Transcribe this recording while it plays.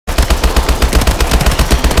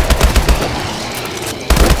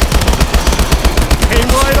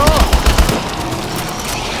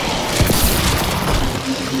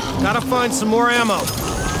find some more ammo.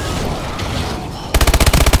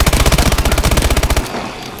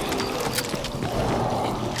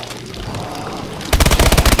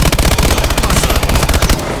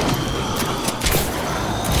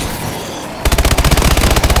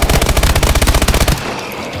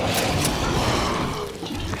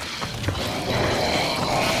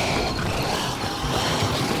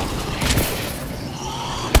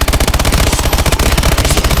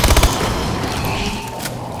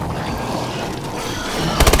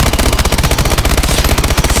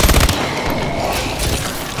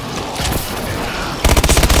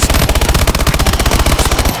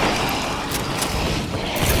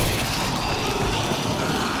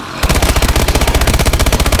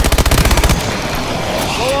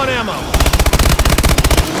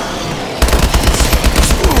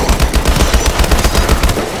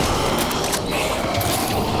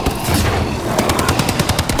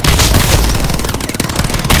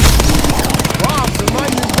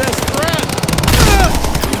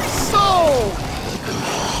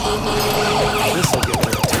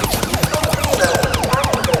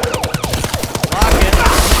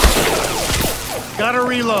 Gotta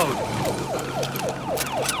reload.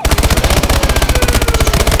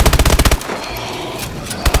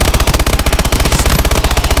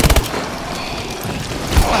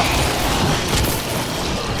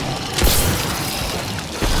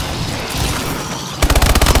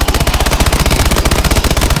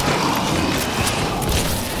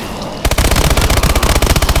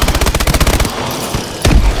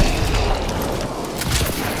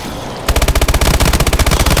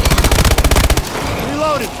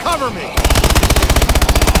 Cover me!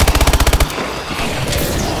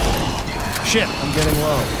 Shit, I'm getting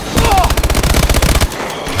low.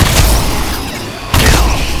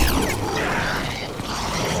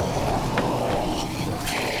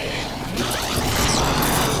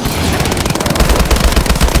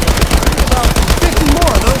 About 50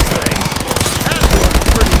 more of those things. That worked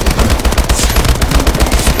pretty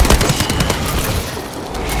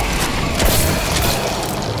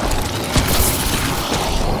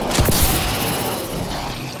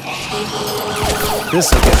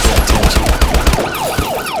This'll get their attention.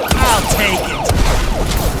 I'll take it.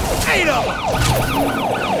 8 of them.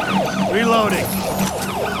 Reloading.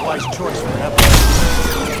 Wise choice for that.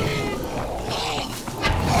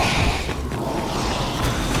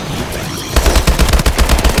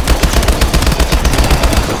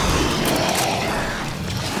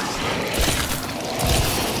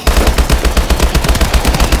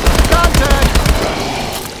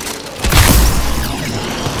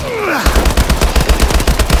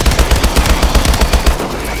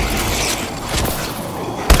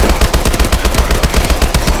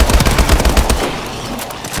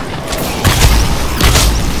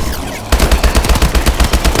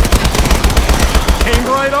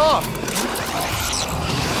 Right off.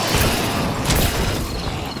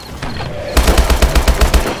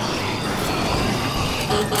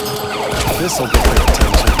 This'll get their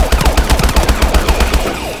attention.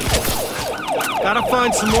 Gotta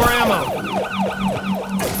find some more ammo.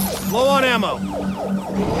 Low on ammo.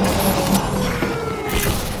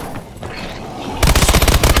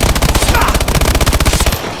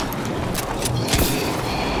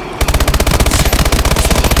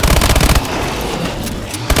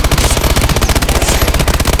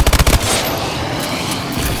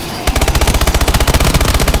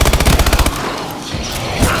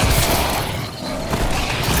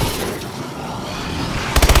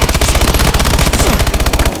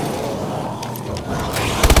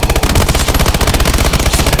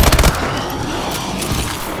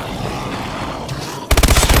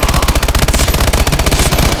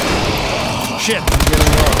 Shit, I'm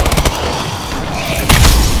getting low.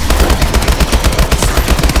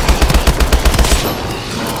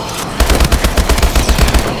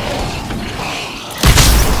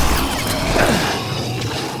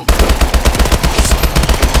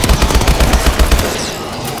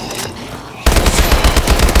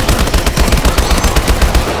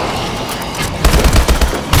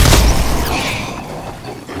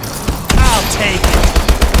 I'll take it.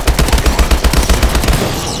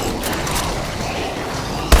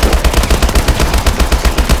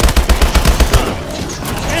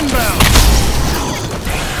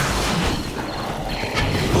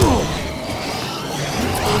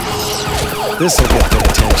 This'll get their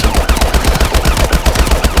attention.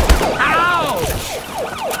 Ouch!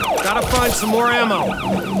 Gotta find some more ammo.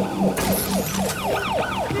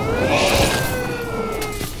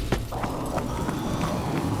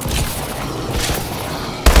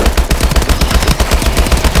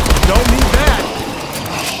 Don't need that.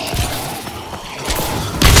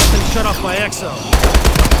 Nothing shut off contact zone.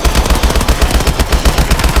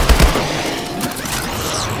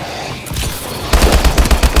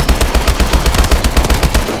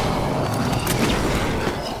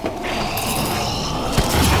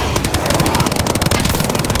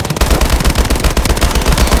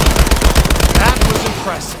 That was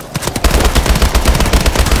impressive.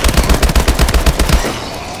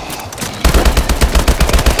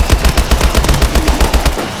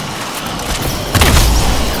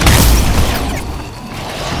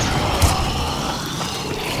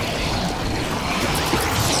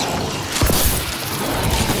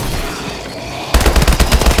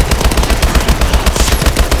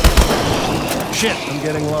 Shit, I'm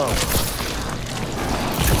getting low.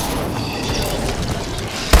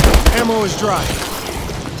 Ammo is dry.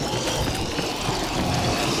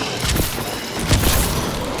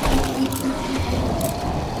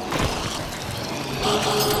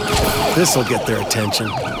 This'll get their attention.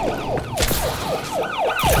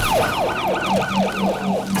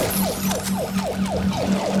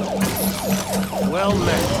 Well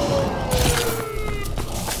met.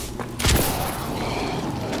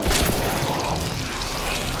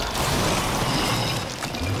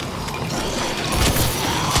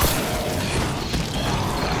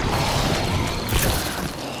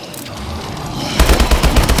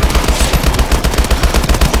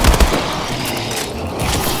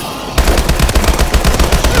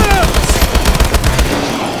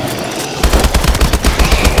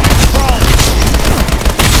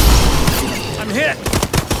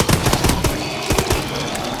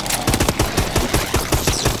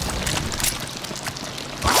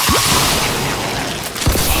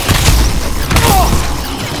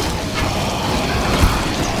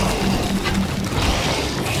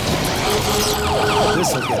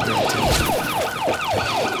 This'll get their attention.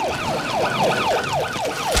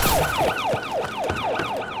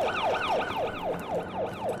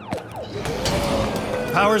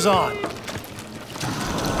 Power's on.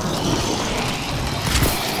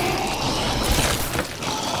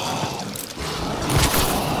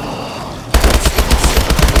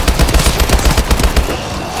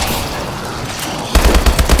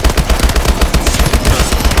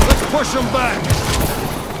 Let's push them back.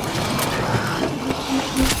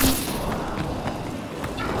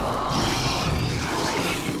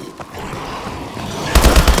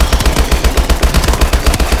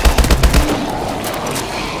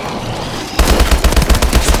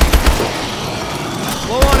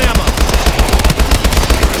 Low on ammo.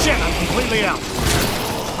 Shit, I'm completely out.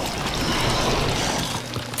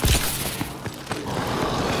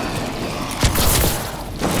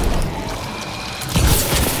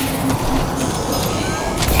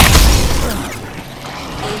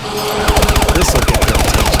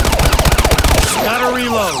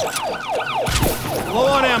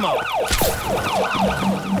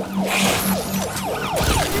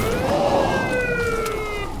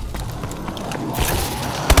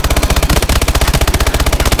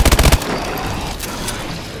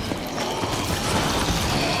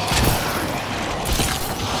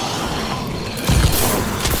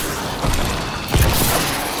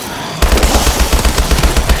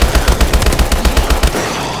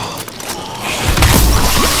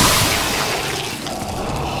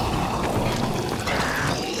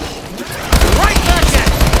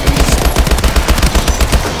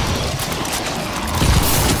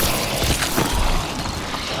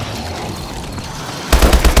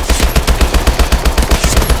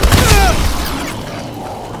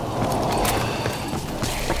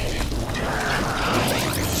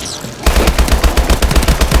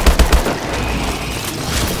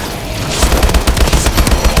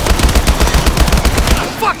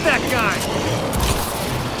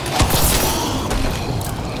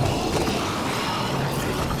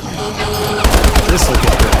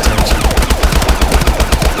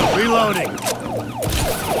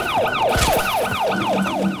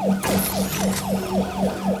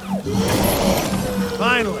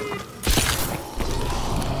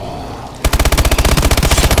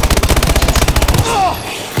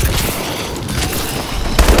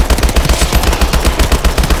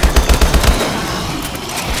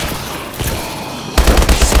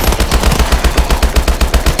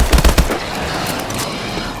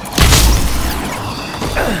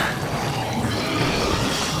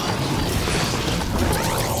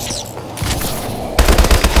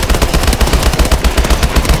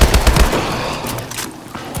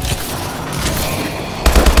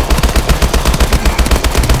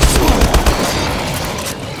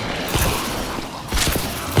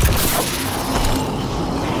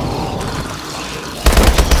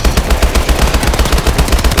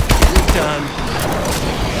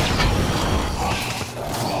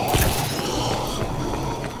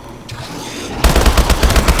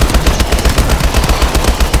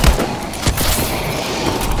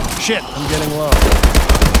 Shit, I'm getting low.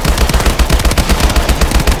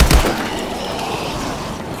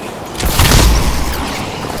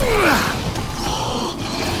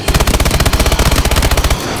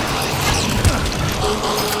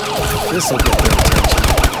 This'll get their attention.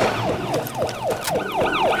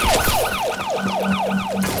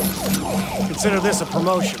 Consider this a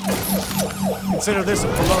promotion. Consider this a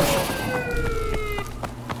promotion.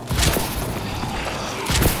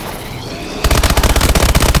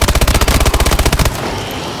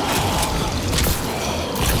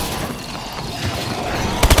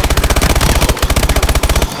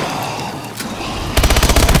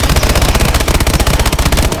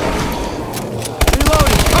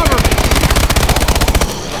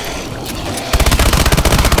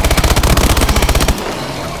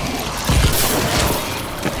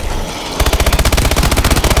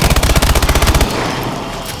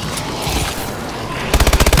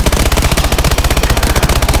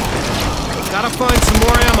 Gotta find some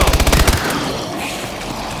more ammo.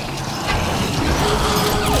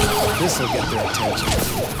 This'll get their attention.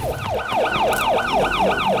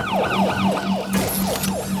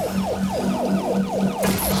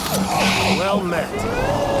 Well met.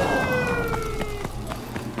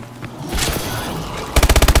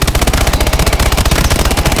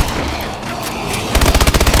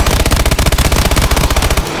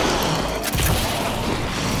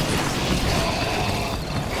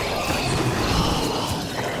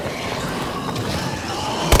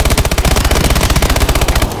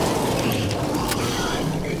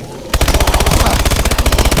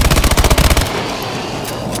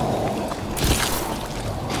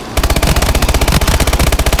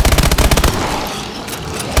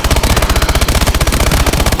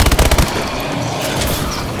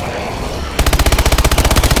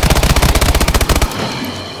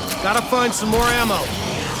 Gotta find some more ammo.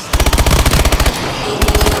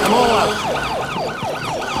 I'm all out.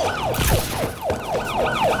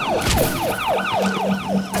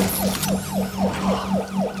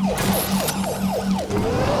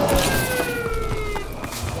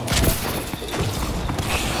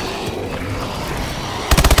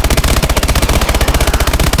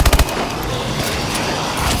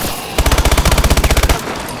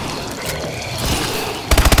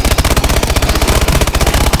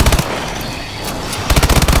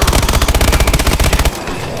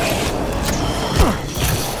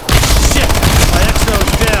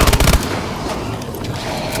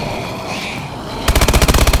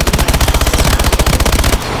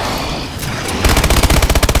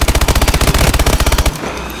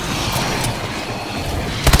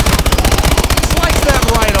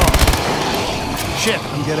 Shit,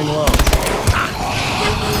 I'm getting low.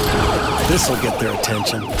 This'll get their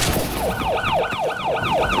attention.